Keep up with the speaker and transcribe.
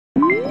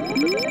Hey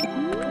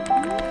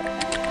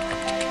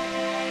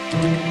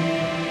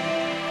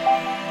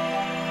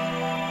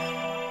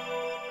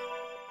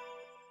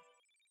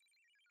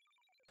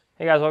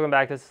guys, welcome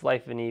back. This is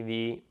Life of an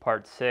EV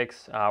Part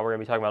 6. We're going to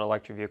be talking about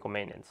electric vehicle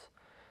maintenance.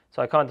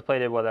 So I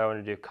contemplated whether I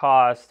want to do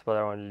cost,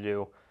 whether I wanted to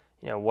do,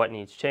 what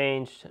needs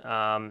changed.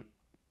 And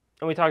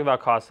we talk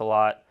about cost a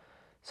lot.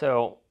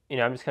 So,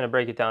 I'm just going to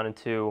break it down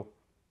into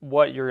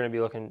what you're going to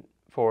be looking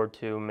forward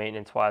to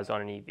maintenance-wise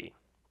on an EV.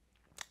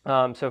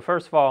 So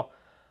first of all,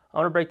 I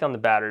want to break down the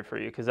battery for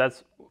you because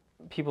that's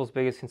people's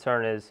biggest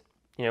concern is,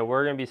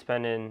 we're going to be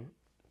spending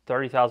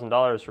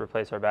 $30,000 to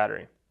replace our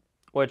battery,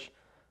 which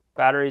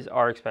batteries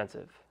are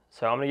expensive.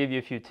 So I'm going to give you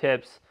a few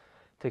tips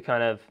to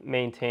kind of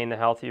maintain the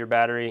health of your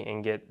battery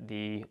and get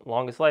the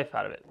longest life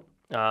out of it.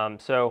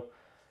 So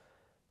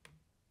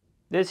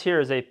this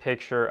here is a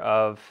picture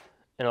of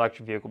an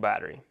electric vehicle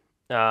battery.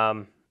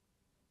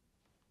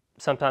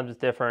 Sometimes it's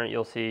different.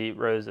 You'll see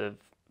rows of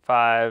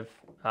 5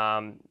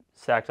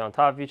 stacked on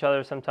top of each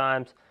other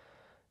sometimes.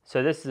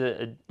 So this is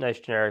a nice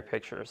generic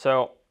picture.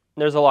 So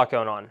there's a lot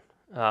going on.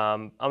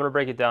 I'm going to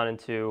break it down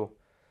into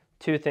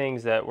 2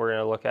 things that we're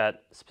going to look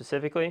at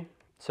specifically.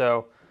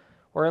 So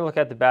we're going to look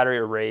at the battery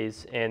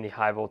arrays and the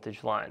high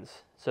voltage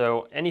lines.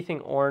 So anything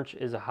orange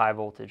is a high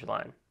voltage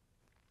line.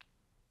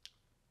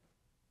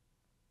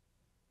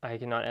 I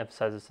cannot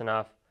emphasize this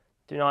enough.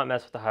 Do not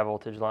mess with the high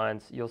voltage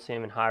lines. You'll see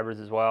them in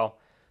hybrids as well.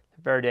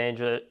 They're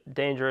very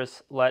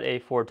dangerous. Let a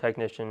Ford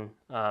technician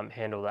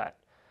handle that.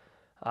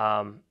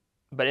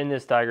 But in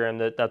this diagram,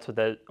 that's what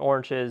the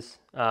orange is.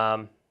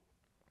 You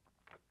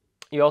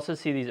also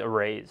see these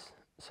arrays.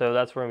 So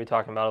that's what we're going to be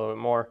talking about a little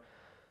bit more.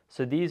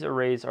 So these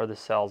arrays are the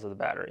cells of the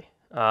battery.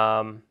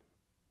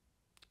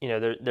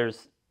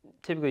 There's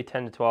typically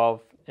 10 to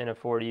 12 in a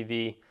Ford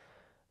EV.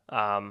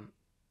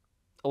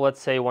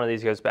 Let's say one of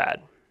these goes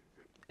bad.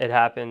 It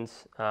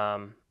happens.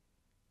 I'm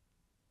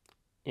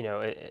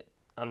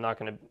not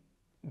going to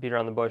beat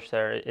around the bush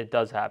there. It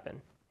does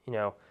happen.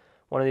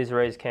 One of these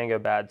arrays can go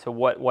bad. So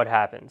what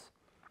happens?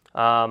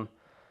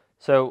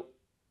 So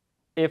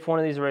if one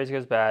of these arrays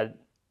goes bad,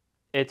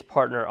 its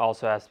partner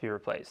also has to be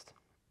replaced.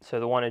 So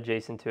the one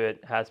adjacent to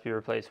it has to be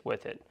replaced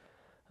with it.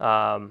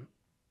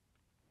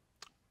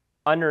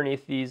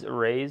 Underneath these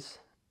arrays,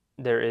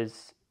 there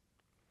is,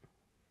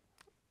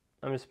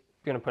 I'm just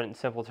going to put it in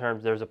simple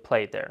terms, there's a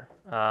plate there.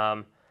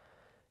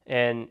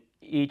 And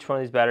each one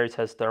of these batteries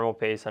has thermal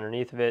paste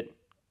underneath of it.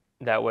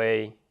 That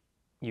way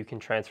you can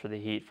transfer the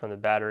heat from the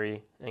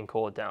battery and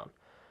cool it down.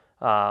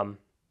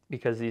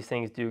 Because these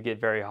things do get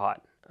very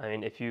hot. I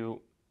mean, if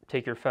you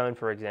take your phone,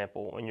 for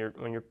example, when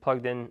you're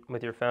plugged in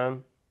with your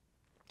phone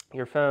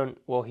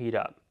will heat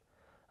up.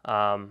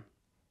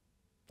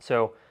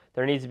 So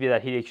there needs to be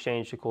that heat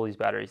exchange to cool these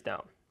batteries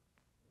down.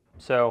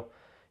 So,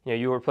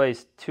 you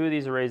replace 2 of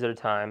these arrays at a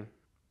time,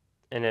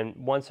 and then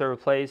once they're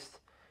replaced,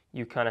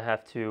 you kind of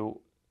have to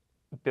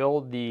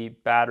build the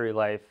battery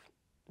life.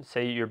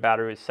 Say your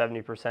battery is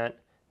 70%,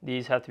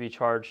 these have to be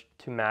charged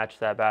to match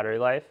that battery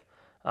life.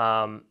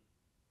 And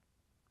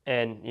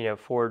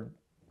Ford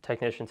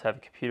technicians have a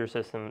computer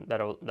system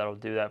that'll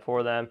do that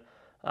for them.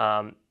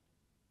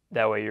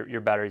 That way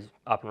your battery's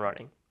up and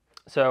running.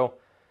 So,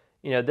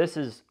 this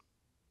is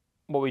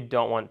what we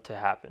don't want to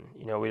happen.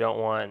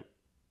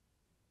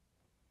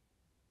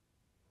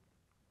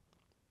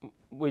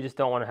 We just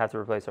don't want to have to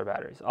replace our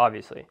batteries,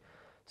 obviously.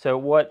 So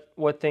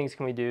what things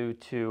can we do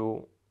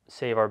to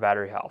save our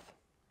battery health?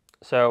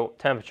 So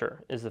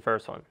temperature is the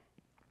first one.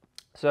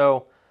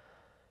 So,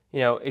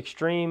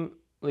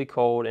 extremely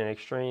cold and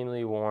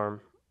extremely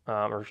warm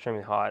or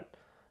extremely hot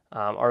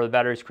are the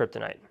battery's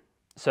kryptonite.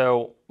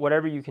 So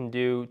whatever you can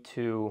do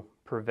to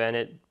prevent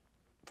it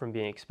from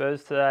being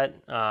exposed to that,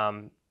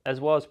 as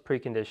well as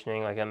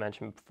preconditioning, like I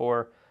mentioned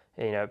before,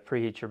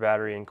 preheat your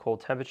battery in cold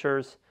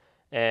temperatures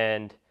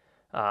and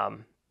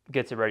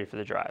gets it ready for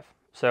the drive.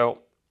 So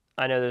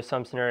I know there's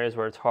some scenarios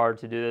where it's hard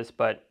to do this,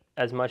 but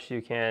as much as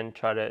you can,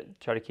 try to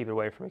keep it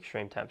away from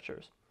extreme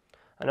temperatures.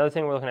 Another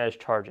thing we're looking at is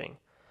charging.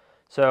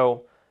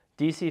 So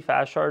DC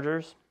fast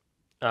chargers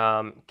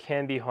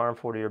can be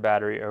harmful to your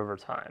battery over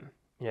time.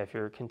 If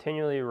you're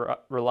continually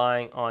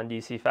relying on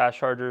DC fast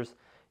chargers,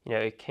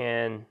 it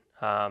can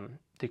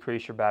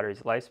decrease your battery's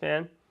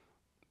lifespan.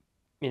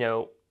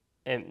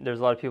 And there's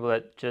a lot of people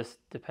that just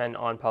depend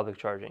on public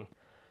charging.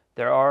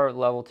 There are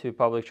level 2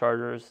 public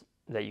chargers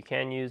that you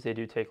can use. They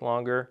do take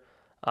longer,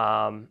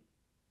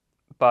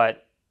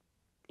 but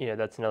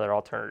that's another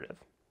alternative.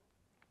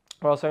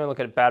 We're also going to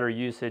look at battery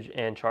usage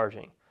and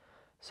charging.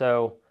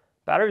 So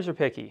batteries are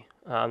picky.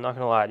 I'm not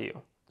going to lie to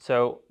you.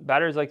 So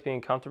batteries like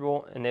being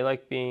comfortable, and they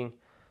like being,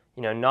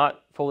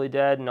 not fully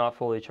dead, not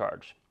fully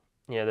charged.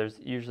 There's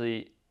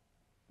usually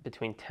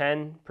between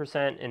 10%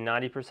 and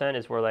 90%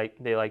 is where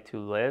they like to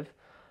live.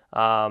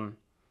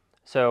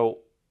 So,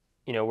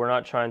 we're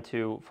not trying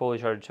to fully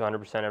charge it to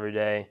 100% every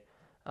day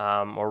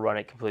or run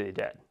it completely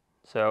dead.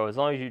 So as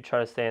long as you try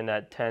to stay in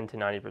that 10 to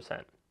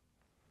 90%.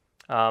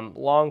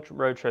 Long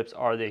road trips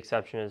are the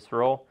exception to this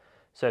rule.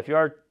 So if you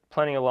are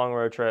planning a long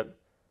road trip,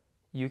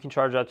 you can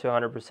charge up to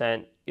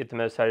 100%. get the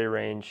most out of your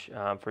range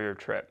for your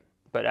trip.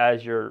 But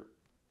as you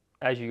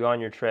go on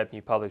your trip and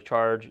you public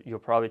charge, you'll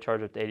probably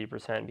charge up to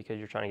 80% because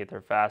you're trying to get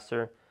there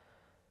faster.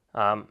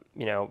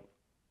 You know,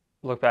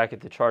 look back at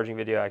the charging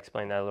video, I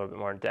explained that a little bit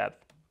more in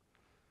depth.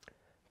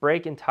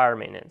 Brake and tire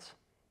maintenance.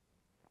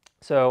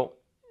 So,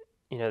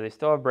 you know, they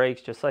still have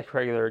brakes just like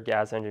regular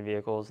gas engine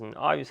vehicles, and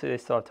obviously they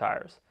still have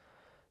tires.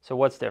 So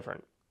what's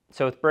different?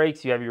 So with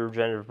brakes, you have your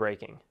regenerative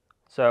braking.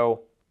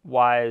 So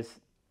what's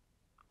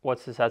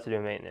this have to do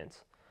with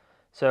maintenance?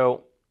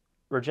 So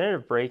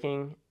regenerative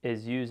braking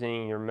is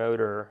using your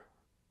motor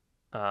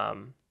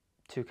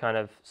to kind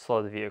of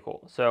slow the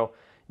vehicle. So,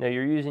 you know,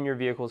 you're using your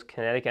vehicle's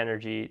kinetic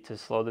energy to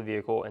slow the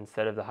vehicle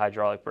instead of the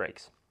hydraulic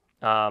brakes.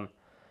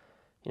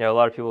 You know, a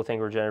lot of people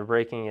think regenerative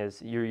braking is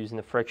you're using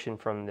the friction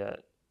from the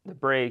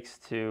brakes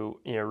to,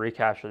 you know,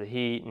 recapture the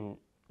heat, and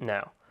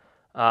no.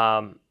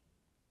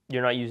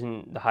 You're not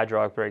using the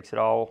hydraulic brakes at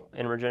all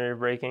in regenerative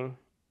braking.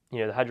 You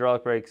know, the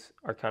hydraulic brakes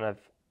are kind of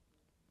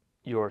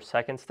your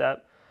second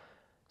step.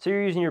 So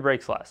you're using your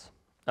brakes less,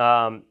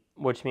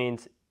 which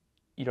means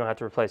you don't have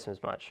to replace them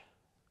as much.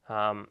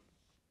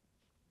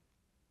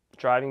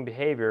 Driving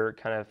behavior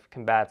kind of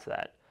combats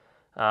that.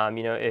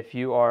 You know, if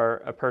you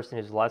are a person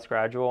who's less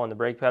gradual on the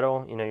brake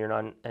pedal, you know, you're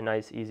not a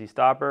nice, easy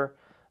stopper,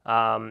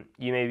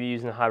 you may be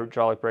using the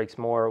hydraulic brakes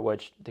more,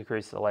 which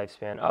decreases the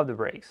lifespan of the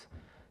brakes.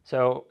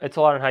 So it's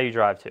a lot on how you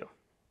drive too.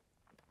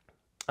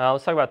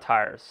 Let's talk about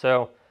tires.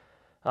 So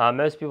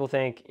most people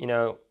think, you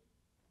know,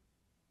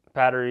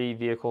 battery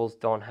vehicles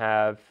don't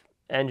have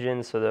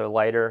engines, so they're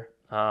lighter,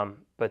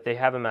 but they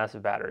have a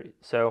massive battery.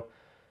 So,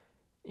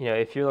 you know,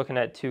 if you're looking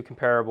at two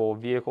comparable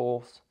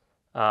vehicles,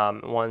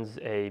 one's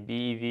a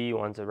BEV,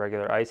 one's a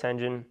regular ICE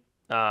engine,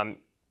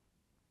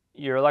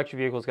 your electric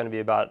vehicle is going to be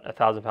about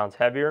 1,000 pounds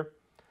heavier.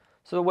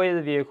 So the weight of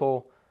the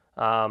vehicle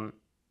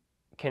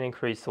can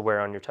increase the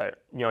wear on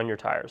your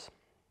tires.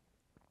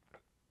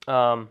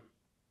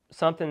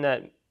 Something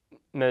that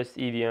most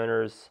EV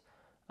owners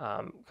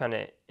kind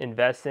of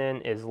invest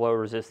in is low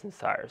resistance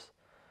tires.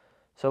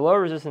 So low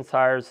resistance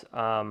tires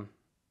are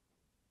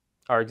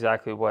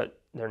exactly what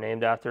they're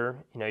named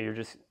after. You know,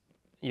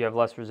 you have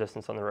less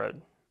resistance on the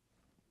road.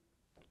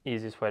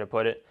 Easiest way to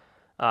put it,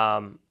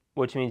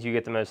 which means you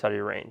get the most out of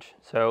your range.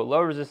 So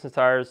low resistance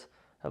tires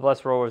have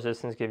less roll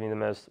resistance, giving you the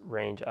most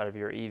range out of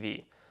your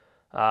EV.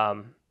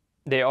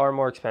 They are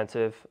more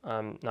expensive.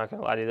 I'm not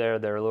going to lie to you there.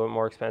 They're a little bit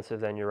more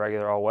expensive than your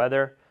regular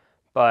all-weather,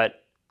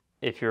 but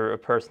if you're a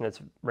person that's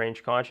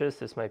range conscious,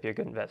 this might be a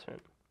good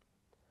investment.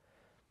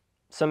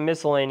 Some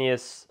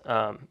miscellaneous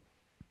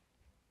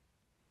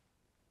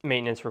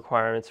maintenance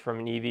requirements from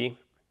an EV.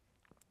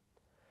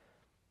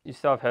 You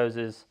still have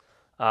hoses,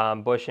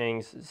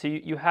 bushings, so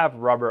you have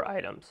rubber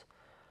items.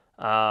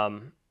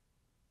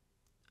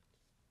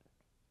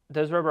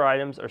 Those rubber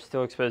items are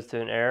still exposed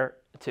to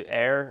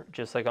air,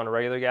 just like on a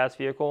regular gas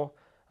vehicle.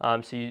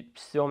 So you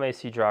still may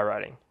see dry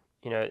rotting.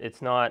 You know,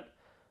 it's not,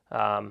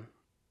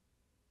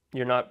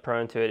 you're not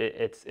prone to it.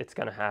 It's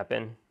going to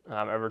happen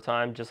over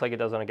time, just like it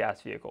does on a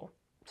gas vehicle.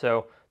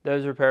 So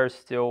those repairs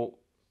still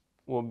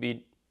will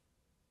need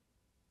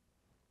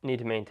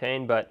to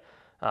maintain, but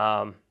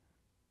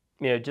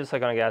you know, just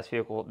like on a gas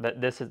vehicle,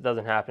 this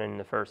doesn't happen in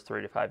the first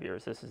 3 to 5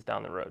 years. This is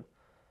down the road.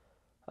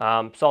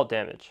 Salt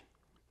damage.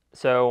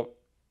 So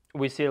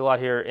we see it a lot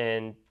here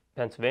in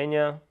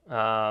Pennsylvania. You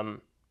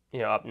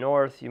know, up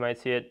north you might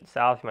see it.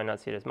 South you might not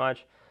see it as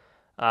much.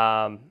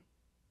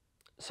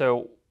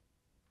 So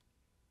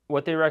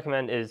what they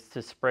recommend is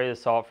to spray the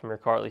salt from your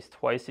car at least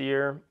twice a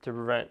year to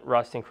prevent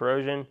rust and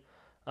corrosion.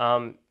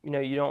 You know,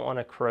 you don't want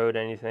to corrode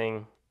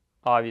anything,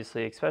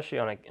 obviously, especially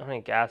on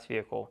a gas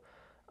vehicle.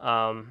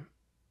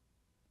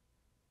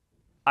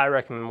 I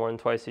recommend more than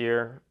twice a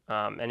year.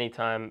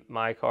 Anytime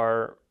my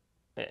car,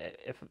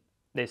 if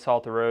they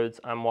salt the roads,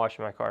 I'm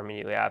washing my car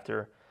immediately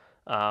after.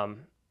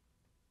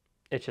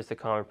 It's just a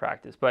common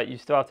practice, but you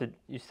still have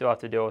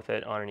to deal with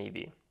it on an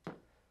EV.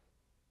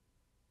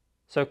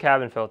 So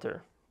cabin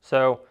filter.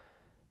 So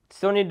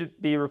still need to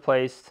be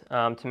replaced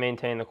to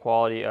maintain the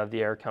quality of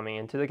the air coming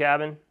into the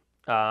cabin.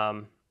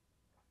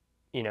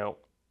 You know,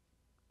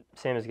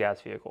 same as gas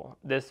vehicle.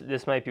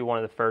 This might be one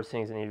of the first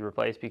things that need to be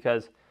replaced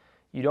because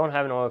you don't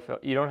have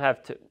you don't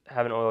have to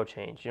have an oil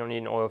change. You don't need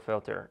an oil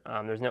filter.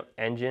 There's no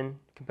engine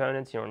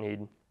components. You don't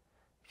need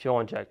fuel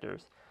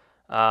injectors,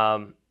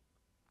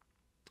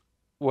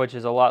 which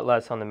is a lot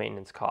less on the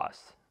maintenance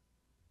cost.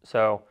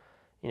 So,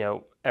 you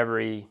know,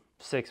 every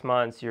 6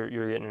 months you're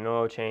getting an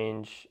oil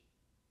change.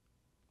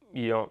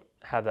 You don't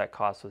have that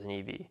cost with an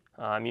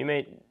EV. You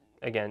may,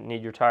 again,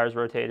 need your tires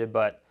rotated,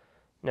 but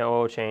no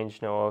oil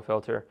change, no oil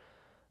filter.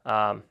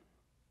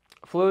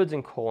 Fluids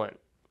and coolant.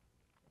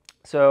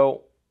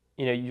 So,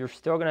 you know, you're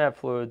still going to have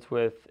fluids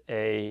with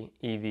a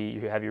EV.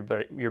 You have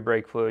your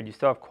brake fluid. You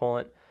still have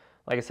coolant.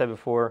 Like I said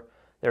before,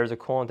 there's a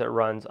coolant that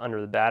runs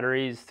under the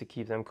batteries to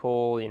keep them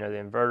cool. You know, the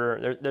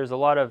inverter. There's a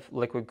lot of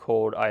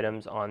liquid-cooled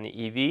items on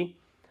the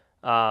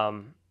EV.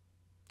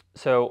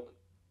 So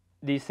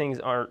these things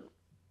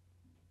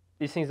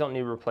don't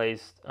need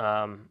replaced.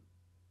 You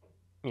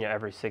know,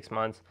 every 6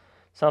 months.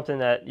 something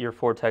that your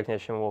Ford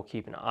technician will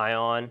keep an eye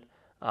on,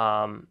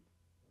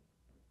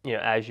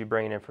 as you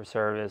bring it in for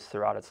service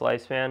throughout its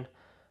lifespan.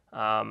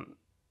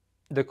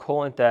 The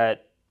coolant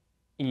that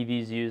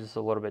EVs use is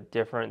a little bit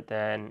different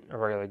than a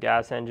regular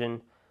gas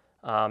engine.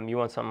 You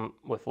want something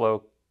with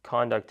low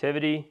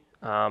conductivity,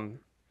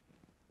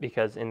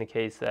 because in the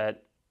case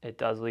that it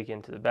does leak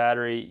into the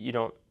battery, you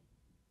don't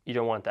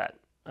want that.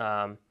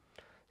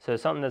 So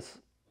something that's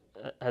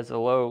has a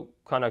low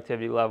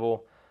conductivity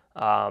level,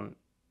 and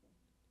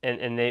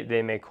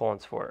they make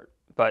coolants for it.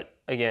 But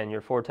again,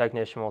 your Ford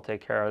technician will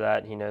take care of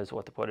that. He knows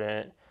what to put in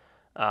it.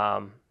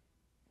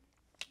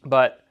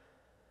 But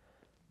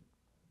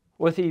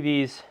with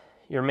EVs,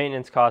 your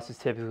maintenance cost is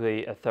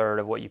typically a third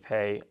of what you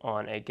pay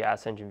on a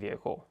gas engine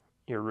vehicle.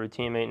 Your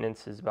routine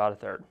maintenance is about a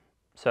third.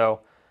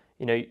 So,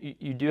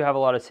 you do have a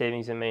lot of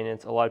savings in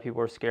maintenance. A lot of people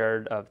are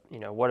scared of,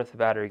 what if the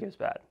battery goes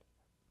bad?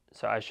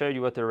 So I showed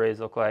you what the arrays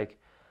look like.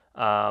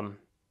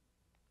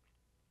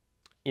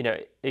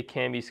 It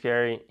can be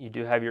scary. You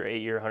do have your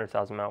 8-year,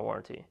 100,000 mile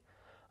warranty.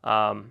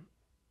 So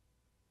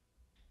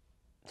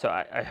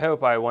I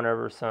hope I went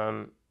over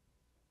some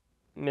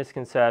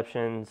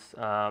misconceptions,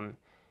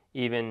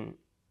 even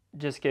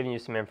just giving you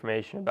some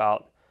information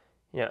about,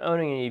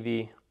 owning an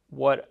EV.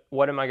 What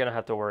am I going to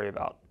have to worry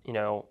about,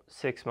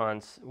 6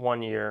 months,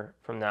 1 year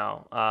from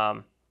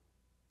now?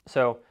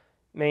 So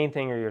main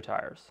thing are your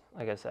tires.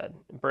 Like I said,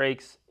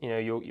 brakes,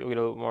 you'll get a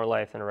little more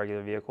life than a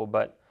regular vehicle,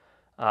 but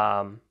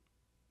I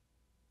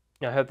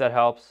hope that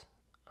helps.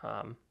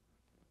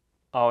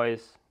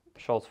 Always,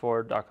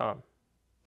 SchultzFord.com.